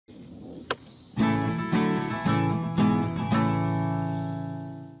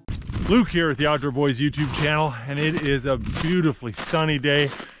Luke here at the Outdoor Boys YouTube channel, and it is a beautifully sunny day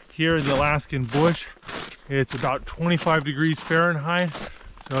here in the Alaskan bush. It's about 25 degrees Fahrenheit,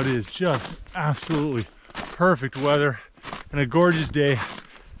 so it is just absolutely perfect weather and a gorgeous day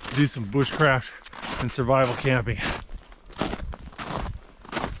to do some bushcraft and survival camping.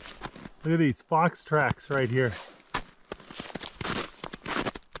 Look at these fox tracks right here.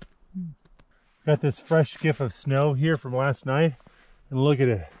 Got this fresh skiff of snow here from last night, and look at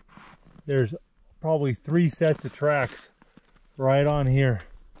it. There's probably 3 sets of tracks right on here.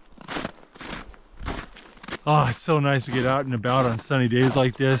 Oh, it's so nice to get out and about on sunny days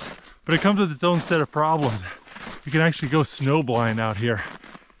like this, but it comes with its own set of problems. You can actually go snow blind out here.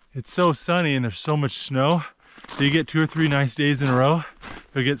 It's so sunny and there's so much snow that you get 2 or 3 nice days in a row,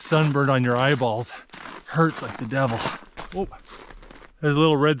 you'll get sunburned on your eyeballs. Hurts like the devil. Oh, there's a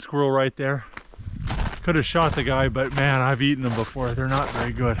little red squirrel right there. Could have shot the guy, but man, I've eaten them before. They're not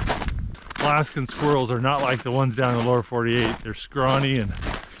very good. Alaskan squirrels are not like the ones down in the lower 48. They're scrawny and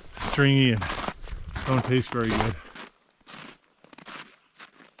stringy and don't taste very good.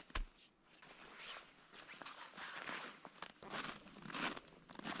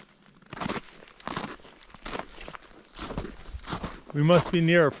 We must be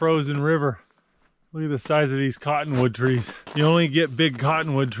near a frozen river. Look at the size of these cottonwood trees. You only get big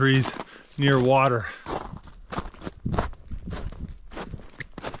cottonwood trees near water.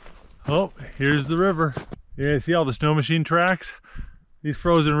 Oh, here's the river. Yeah, see all the snow machine tracks? These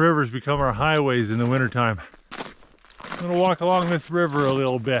frozen rivers become our highways in the wintertime. I'm gonna walk along this river a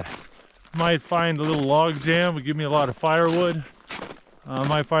little bit. Might find a little log jam, would give me a lot of firewood. I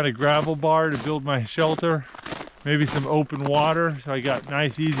might find a gravel bar to build my shelter. Maybe some open water, so I got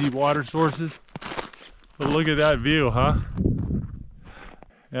nice easy water sources. But look at that view, huh?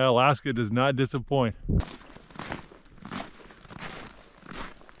 Yeah, Alaska does not disappoint.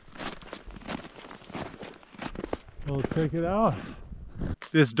 Well, check it out.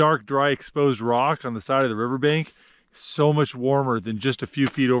 This dark, dry, exposed rock on the side of the riverbank is so much warmer than just a few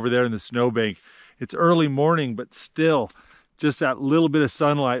feet over there in the snowbank. It's early morning, but still, just that little bit of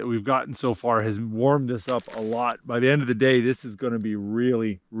sunlight that we've gotten so far has warmed this up a lot. By the end of the day, this is going to be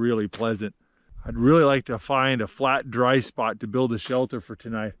really, really pleasant. I'd really like to find a flat, dry spot to build a shelter for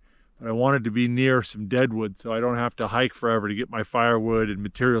tonight, but I wanted to be near some deadwood so I don't have to hike forever to get my firewood and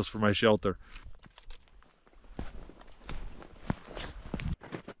materials for my shelter.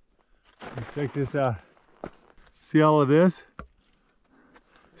 Check this out. See all of this?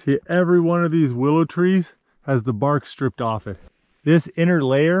 See, every one of these willow trees has the bark stripped off it. This inner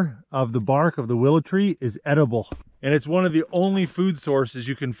layer of the bark of the willow tree is edible, and it's one of the only food sources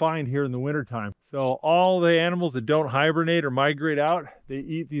you can find here in the wintertime. So all the animals that don't hibernate or migrate out, they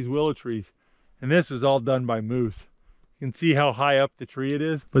eat these willow trees. And this was all done by moose. You can see how high up the tree it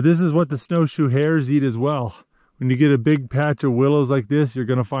is. But this is what the snowshoe hares eat as well. When you get a big patch of willows like this, you're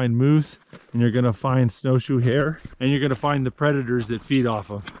gonna find moose, and you're gonna find snowshoe hare, and you're gonna find the predators that feed off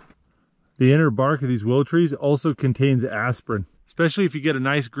them. The inner bark of these willow trees also contains aspirin. Especially if you get a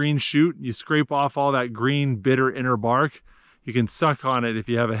nice green shoot, you scrape off all that green, bitter inner bark, you can suck on it if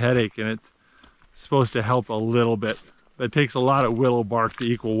you have a headache, and it's supposed to help a little bit. But it takes a lot of willow bark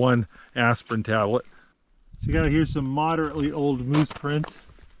to equal 1 aspirin tablet. So you got here some moderately old moose prints.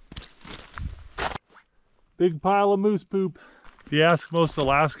 Big pile of moose poop. If you ask most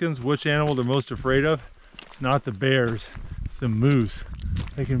Alaskans which animal they're most afraid of, it's not the bears, it's the moose.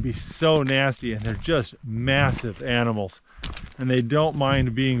 They can be so nasty, and they're just massive animals. And they don't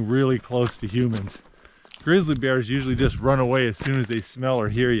mind being really close to humans. Grizzly bears usually just run away as soon as they smell or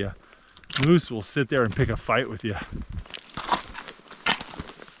hear you. Moose will sit there and pick a fight with you.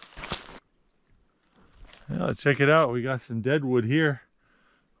 Well, let's check it out. We got some deadwood here.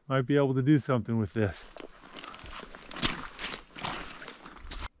 Might be able to do something with this.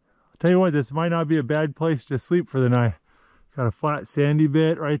 Tell you what, this might not be a bad place to sleep for the night. Got a flat sandy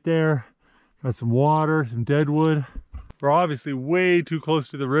bit right there. Got some water, some deadwood. We're obviously way too close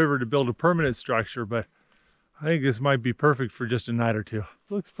to the river to build a permanent structure, but I think this might be perfect for just a night or two.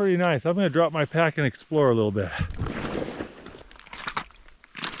 Looks pretty nice. I'm gonna drop my pack and explore a little bit.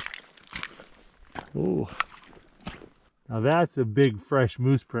 Ooh. Now that's a big fresh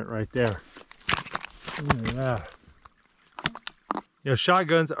moose print right there. Look at that. You know,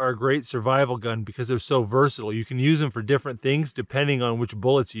 shotguns are a great survival gun because they're so versatile. You can use them for different things depending on which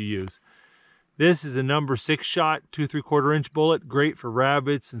bullets you use. This is a number 6 shot, 2 3/4-inch bullet, great for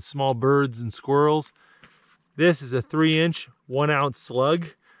rabbits and small birds and squirrels. This is a 3-inch, 1-ounce slug,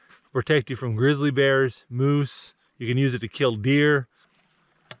 protect you from grizzly bears, moose. You can use it to kill deer.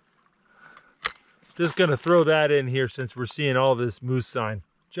 Just gonna throw that in here since we're seeing all this moose sign.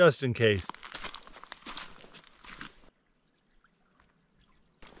 just in case.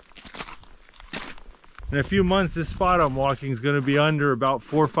 In a few months, this spot I'm walking is going to be under about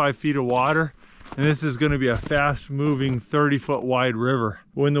 4 or 5 feet of water, and this is going to be a fast-moving 30-foot wide river.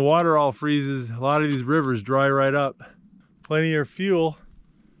 When the water all freezes, a lot of these rivers dry right up. Plenty of fuel.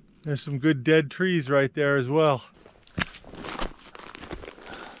 There's some good dead trees right there as well.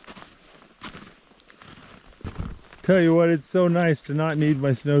 Tell you what, it's so nice to not need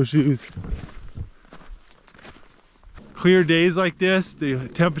my snowshoes. Clear days like this, the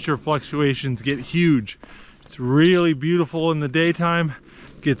temperature fluctuations get huge. It's really beautiful in the daytime,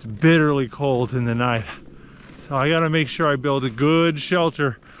 gets bitterly cold in the night. So I gotta make sure I build a good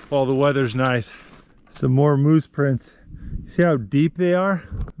shelter while the weather's nice. Some more moose prints. See how deep they are?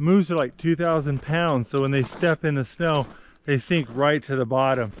 Moose are like 2,000 pounds, so when they step in the snow, they sink right to the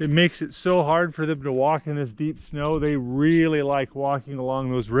bottom. It makes it so hard for them to walk in this deep snow. They really like walking along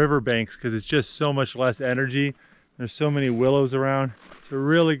those river banks because it's just so much less energy. There's so many willows around. It's a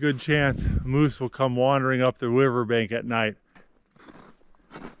really good chance moose will come wandering up the riverbank at night.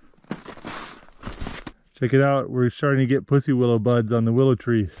 Check it out, we're starting to get pussy willow buds on the willow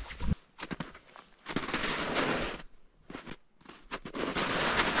trees.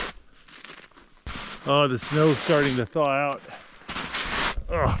 Oh, the snow's starting to thaw out.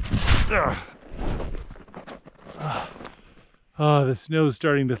 Oh, the snow's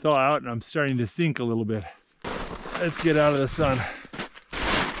starting to thaw out and I'm starting to sink a little bit. Let's get out of the sun.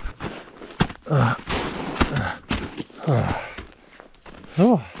 Oh.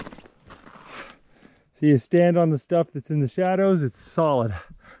 So you stand on the stuff that's in the shadows, it's solid.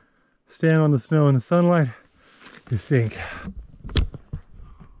 Stand on the snow in the sunlight, you sink.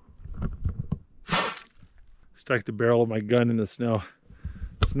 Stuck the barrel of my gun in the snow.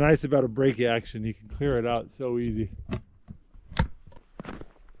 It's nice about a brake action, you can clear it out so easy.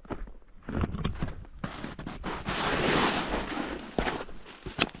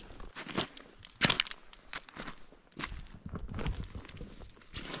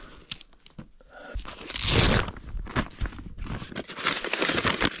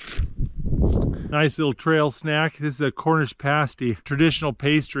 Nice little trail snack. This is a Cornish pasty, traditional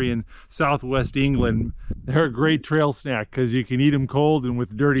pastry in southwest England. They're a great trail snack because you can eat them cold and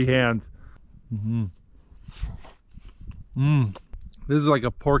with dirty hands. This is like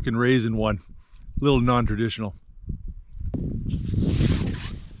a pork and raisin one, a little non-traditional.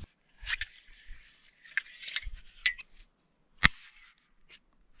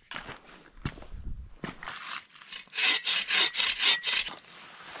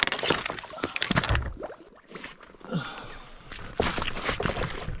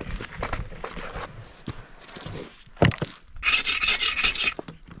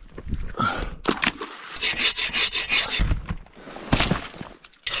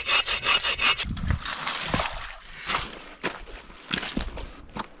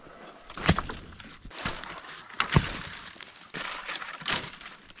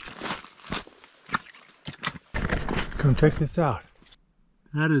 Come check this out.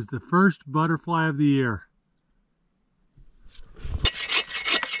 That is the first butterfly of the year.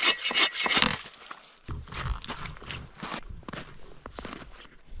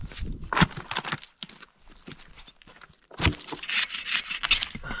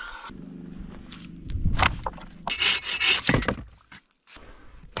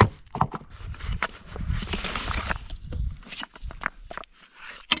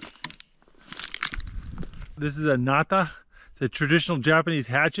 This is a nata. It's a traditional Japanese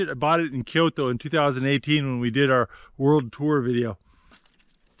hatchet. I bought it in Kyoto in 2018 when we did our world tour video.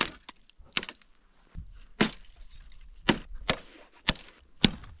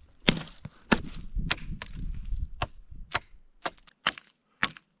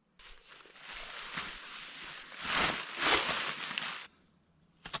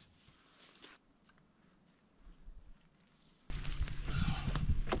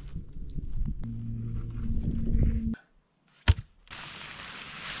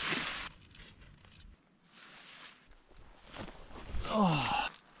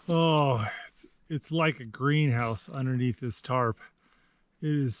 Oh, it's like a greenhouse underneath this tarp. It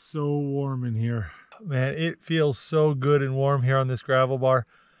is so warm in here. Man, it feels so good and warm here on this gravel bar.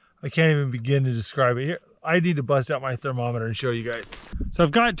 I can't even begin to describe it. Here, I need to bust out my thermometer and show you guys. So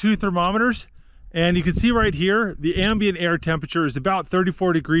I've got two thermometers, and you can see right here, the ambient air temperature is about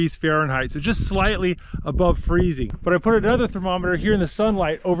 34 degrees Fahrenheit, so just slightly above freezing. But I put another thermometer here in the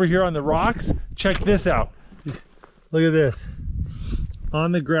sunlight over here on the rocks. Check this out. Look at this.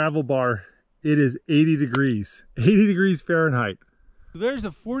 On the gravel bar, it is 80 degrees Fahrenheit. There's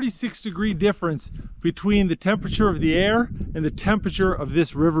a 46-degree difference between the temperature of the air and the temperature of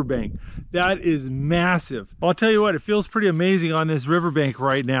this riverbank. That is massive. I'll tell you what, it feels pretty amazing on this riverbank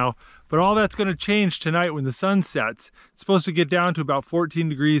right now, but all that's going to change tonight when the sun sets. It's supposed to get down to about 14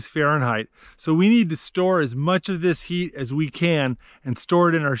 degrees Fahrenheit. So we need to store as much of this heat as we can and store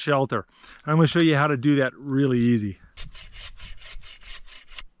it in our shelter. I'm going to show you how to do that really easy.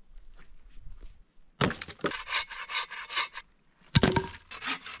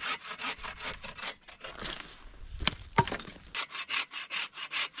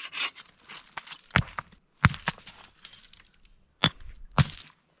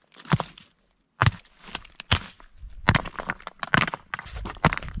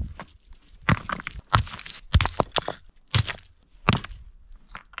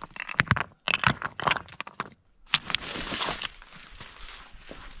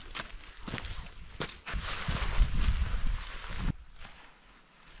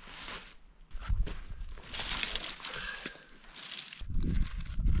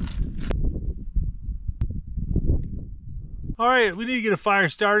 All right, we need to get a fire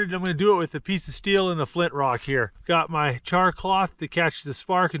started. I'm going to do it with a piece of steel and a flint rock here. Got my char cloth to catch the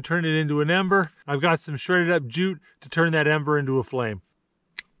spark and turn it into an ember. I've got some shredded up jute to turn that ember into a flame.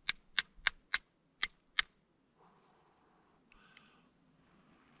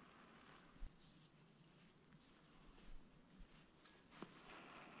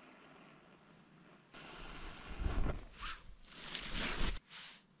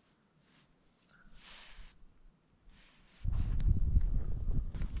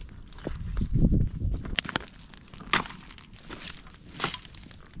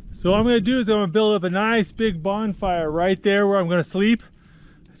 So what I'm going to do is I'm going to build up a nice big bonfire right there where I'm going to sleep.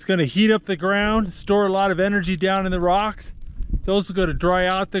 It's going to heat up the ground, store a lot of energy down in the rocks. It's also going to dry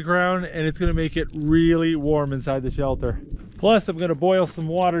out the ground, and it's going to make it really warm inside the shelter. Plus, I'm going to boil some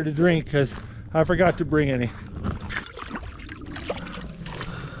water to drink because I forgot to bring any.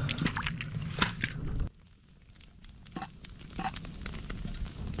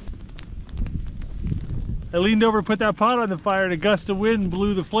 I leaned over, put that pot on the fire, and a gust of wind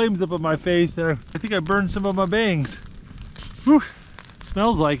blew the flames up in my face, and I think I burned some of my bangs. Whew,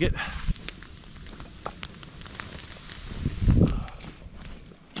 smells like it.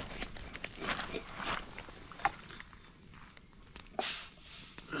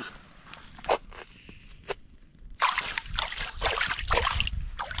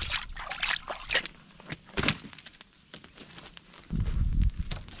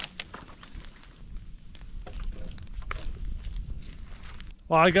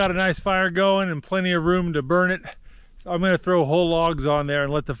 Well, I got a nice fire going and plenty of room to burn it. I'm going to throw whole logs on there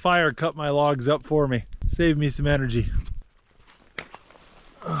and let the fire cut my logs up for me. Save me some energy.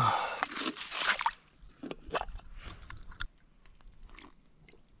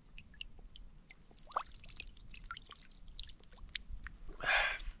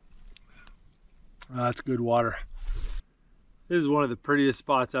 That's good water. This is one of the prettiest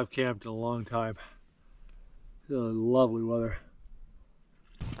spots I've camped in a long time. This is lovely weather.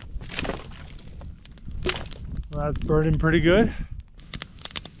 Well, that's burning pretty good.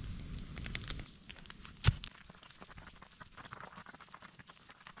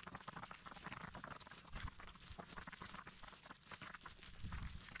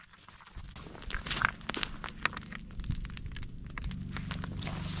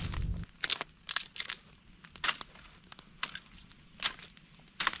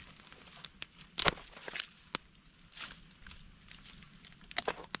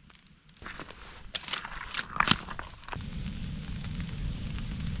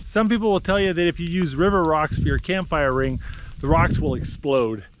 Some people will tell you that if you use river rocks for your campfire ring, the rocks will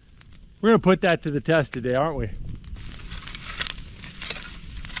explode. We're going to put that to the test today, aren't we?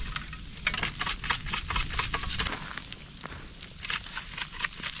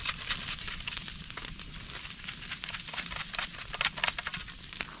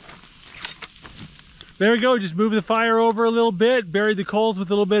 There we go, just move the fire over a little bit, buried the coals with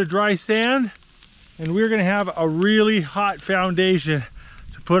a little bit of dry sand, and we're going to have a really hot foundation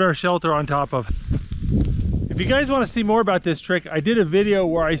put our shelter on top of. If you guys want to see more about this trick, I did a video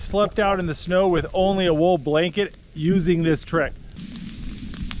where I slept out in the snow with only a wool blanket using this trick.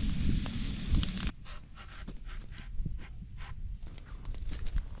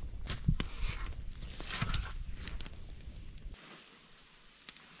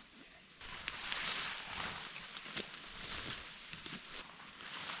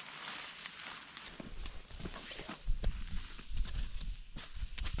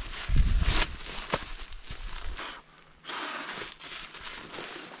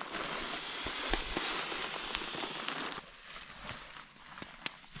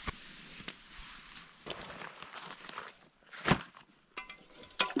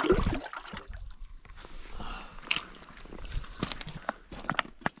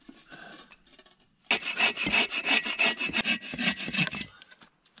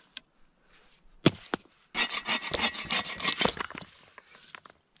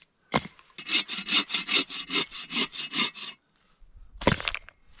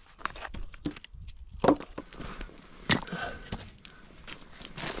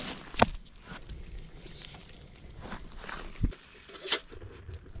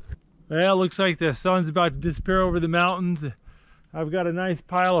 Well, looks like the sun's about to disappear over the mountains. I've got a nice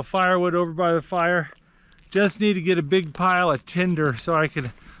pile of firewood over by the fire. Just need to get a big pile of tinder so I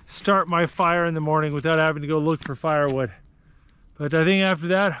can start my fire in the morning without having to go look for firewood. But I think after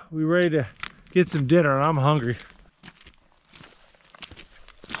that, we're ready to get some dinner, and I'm hungry.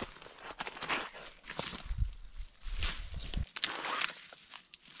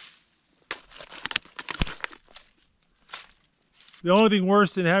 The only thing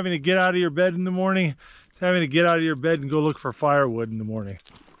worse than having to get out of your bed in the morning is having to get out of your bed and go look for firewood in the morning.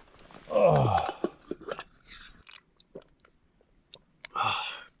 Oh. Oh.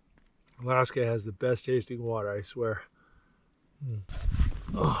 Alaska has the best tasting water, I swear.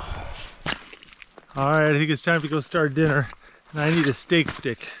 Oh. All right, I think it's time to go start dinner, and I need a steak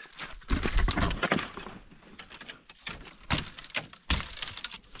stick.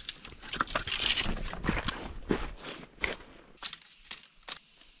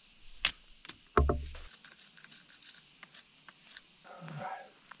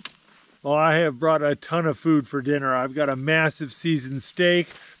 Well, I have brought a ton of food for dinner. I've got a massive seasoned steak,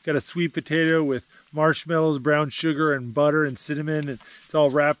 got a sweet potato with marshmallows, brown sugar, and butter and cinnamon. And it's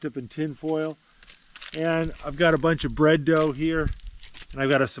all wrapped up in tin foil. And I've got a bunch of bread dough here, and I've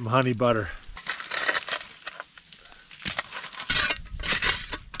got some honey butter.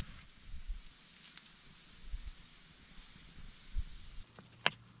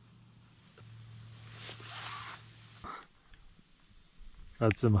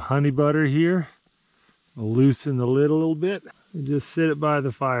 Got some honey butter here. I'll loosen the lid a little bit and just sit it by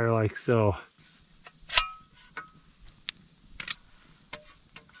the fire like so.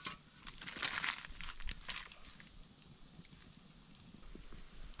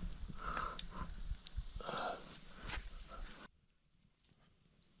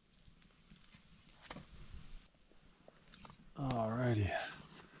 Alrighty.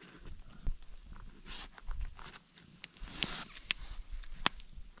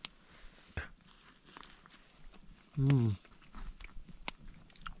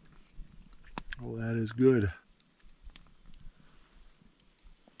 Oh, that is good.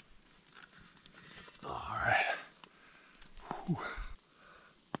 All right. Whew.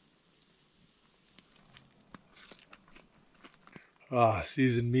 Ah,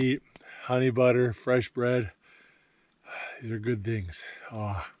 seasoned meat, honey butter, fresh bread. These are good things.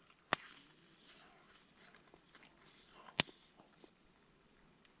 Ah.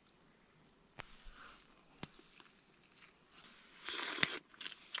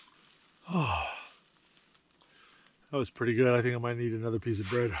 Oh, that was pretty good. I think I might need another piece of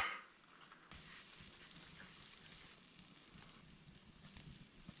bread.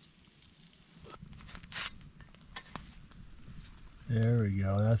 There we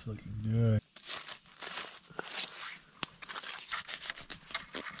go. That's looking good.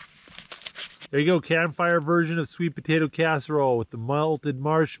 There you go, campfire version of sweet potato casserole with the melted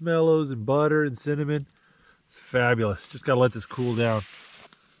marshmallows and butter and cinnamon. It's fabulous. Just gotta let this cool down.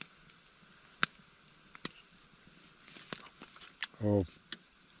 Oh,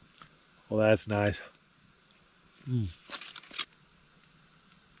 well, that's nice.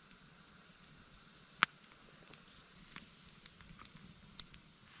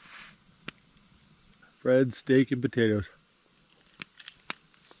 Bread, steak, and potatoes.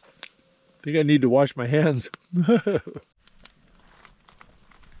 I think I need to wash my hands. It's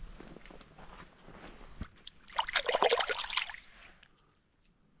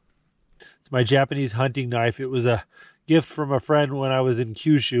my Japanese hunting knife. It was a gift from a friend when I was in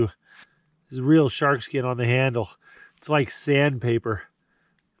Kyushu. There's real shark skin on the handle. It's like sandpaper.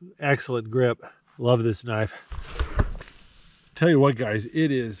 Excellent grip. Love this knife. Tell you what, guys,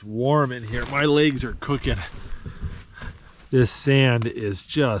 it is warm in here. My legs are cooking. This sand is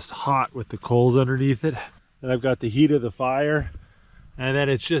just hot with the coals underneath it. And I've got the heat of the fire. And then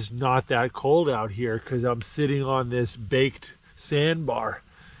it's just not that cold out here because I'm sitting on this baked sandbar.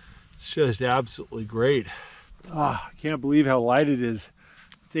 It's just absolutely great. Ah, I can't believe how light it is.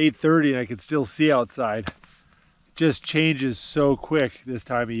 It's 8:30 and I can still see outside. It just changes so quick this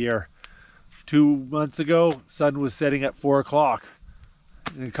time of year. 2 months ago, sun was setting at 4 o'clock.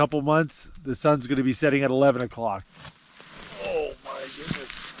 In a couple months, the sun's going to be setting at 11 o'clock. Oh my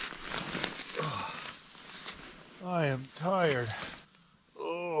goodness. Oh, I am tired.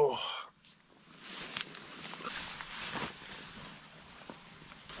 Oh.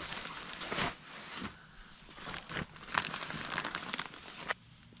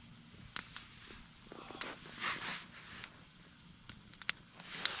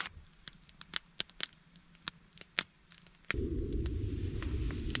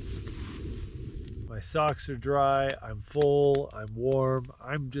 My My socks are dry, I'm full, I'm warm.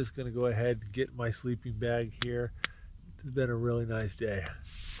 I'm just gonna go ahead and get my sleeping bag here. It's been a really nice day.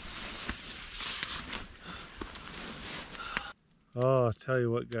 Oh, I'll tell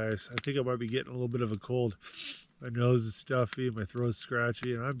you what, guys, I think I might be getting a little bit of a cold. My nose is stuffy, my throat's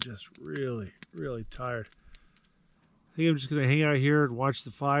scratchy, and I'm just really, really tired. I think I'm just gonna hang out here and watch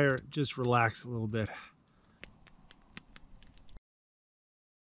the fire, just relax a little bit.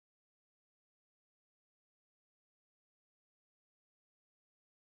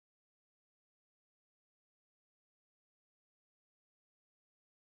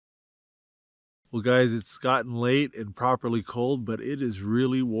 Well, guys, it's gotten late and properly cold, but it is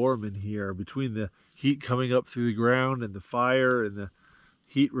really warm in here. Between the heat coming up through the ground and the fire and the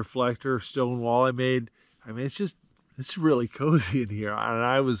heat reflector stone wall I made, I mean, it's really cozy in here. And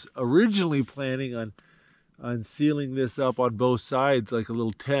I was originally planning on sealing this up on both sides like a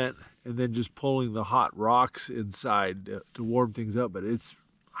little tent and then just pulling the hot rocks inside to warm things up, but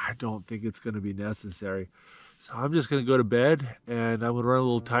I don't think it's going to be necessary. So I'm just going to go to bed and I'm going to run a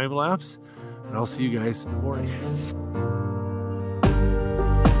little time lapse and I'll see you guys in the morning.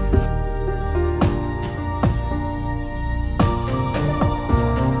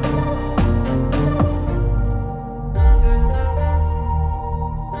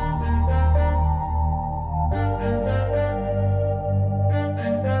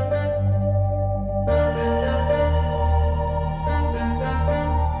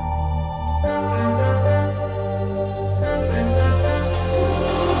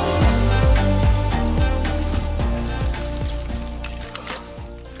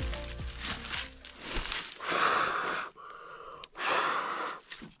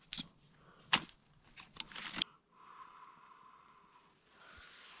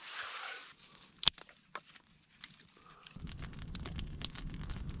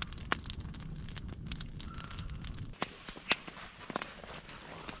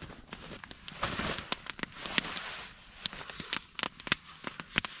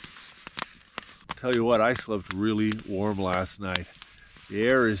 Tell you what, I slept really warm last night. The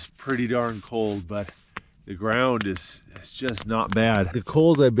air is pretty darn cold, but the ground is just not bad. The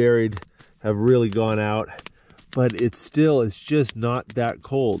coals I buried have really gone out, but it's just not that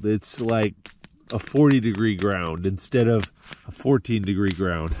cold. It's like a 40-degree ground instead of a 14-degree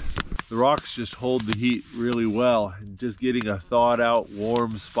ground. The rocks just hold the heat really well, and just getting a thawed out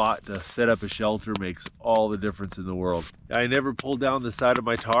warm spot to set up a shelter makes all the difference in the world. I never pulled down the side of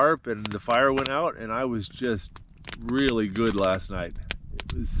my tarp and the fire went out, and I was just really good last night.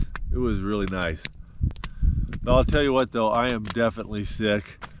 It was really nice. But I'll tell you what though, I am definitely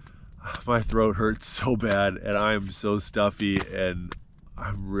sick. My throat hurts so bad and I am so stuffy and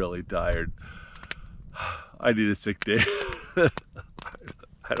I'm really tired. I need a sick day.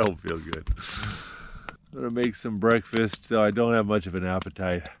 I don't feel good. I'm gonna make some breakfast, though I don't have much of an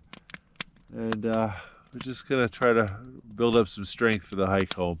appetite. And we're just gonna try to build up some strength for the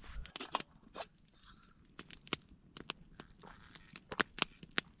hike home.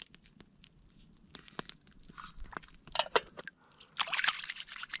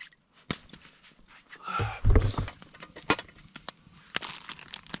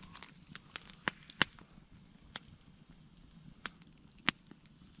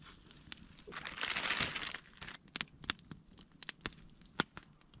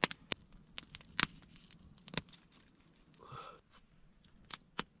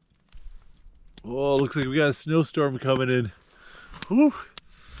 Oh, looks like we got a snowstorm coming in. Whew.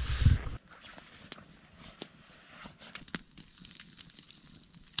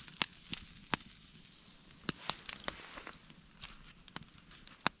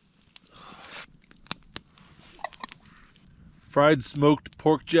 Fried smoked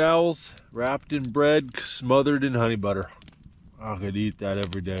pork jowls, wrapped in bread, smothered in honey butter. I could eat that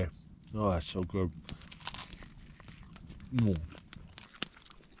every day. Oh, that's so good. Mm.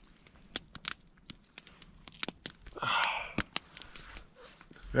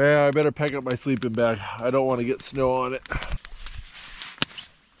 Yeah, I better pack up my sleeping bag. I don't want to get snow on it.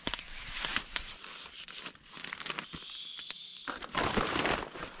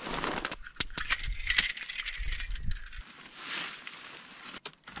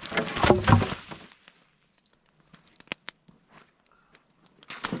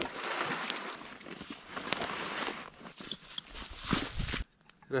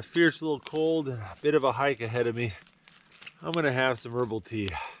 Got a fierce little cold and a bit of a hike ahead of me. I'm gonna have some herbal tea.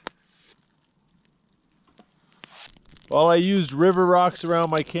 Well, I used river rocks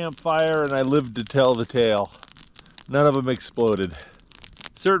around my campfire and I lived to tell the tale. None of them exploded.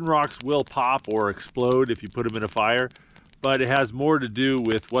 Certain rocks will pop or explode if you put them in a fire, but it has more to do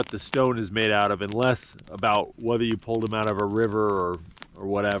with what the stone is made out of and less about whether you pulled them out of a river or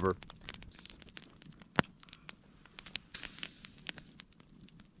whatever.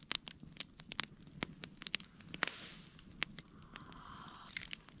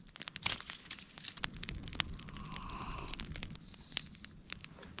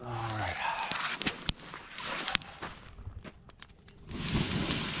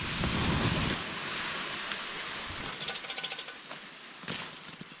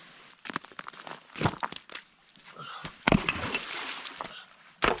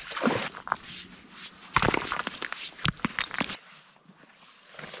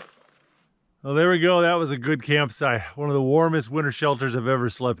 Well, there we go. That was a good campsite. One of the warmest winter shelters I've ever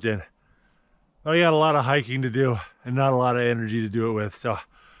slept in. I got a lot of hiking to do and not a lot of energy to do it with, so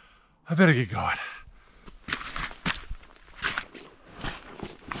I better get going.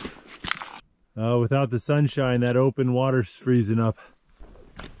 Without the sunshine, that open water's freezing up.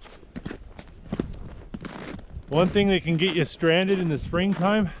 One thing that can get you stranded in the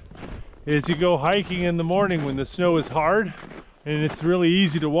springtime is you go hiking in the morning when the snow is hard and it's really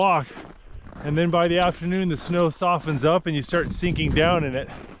easy to walk. And then by the afternoon, the snow softens up and you start sinking down in it.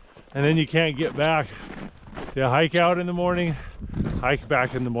 And then you can't get back. So you hike out in the morning, hike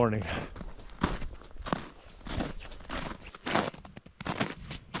back in the morning.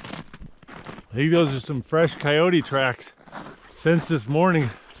 I think those are some fresh coyote tracks since this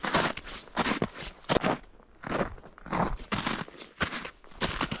morning.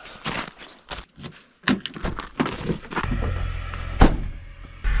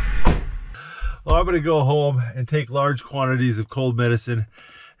 Well, I'm gonna go home and take large quantities of cold medicine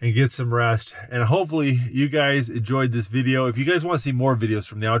and get some rest. And hopefully you guys enjoyed this video. If you guys want to see more videos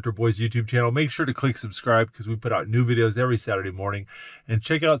from the Outdoor Boys YouTube channel, make sure to click subscribe because we put out new videos every Saturday morning. And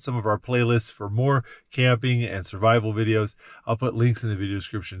check out some of our playlists for more camping and survival videos. I'll put links in the video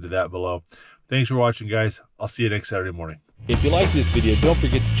description to that below. Thanks for watching, guys. I'll see you next Saturday morning. If you like this video, don't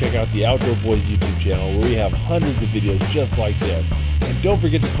forget to check out the Outdoor Boys YouTube channel where we have hundreds of videos just like this. And don't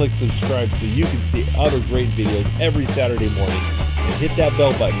forget to click subscribe so you can see other great videos every Saturday morning. And hit that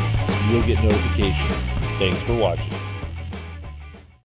bell button and you'll get notifications. Thanks for watching.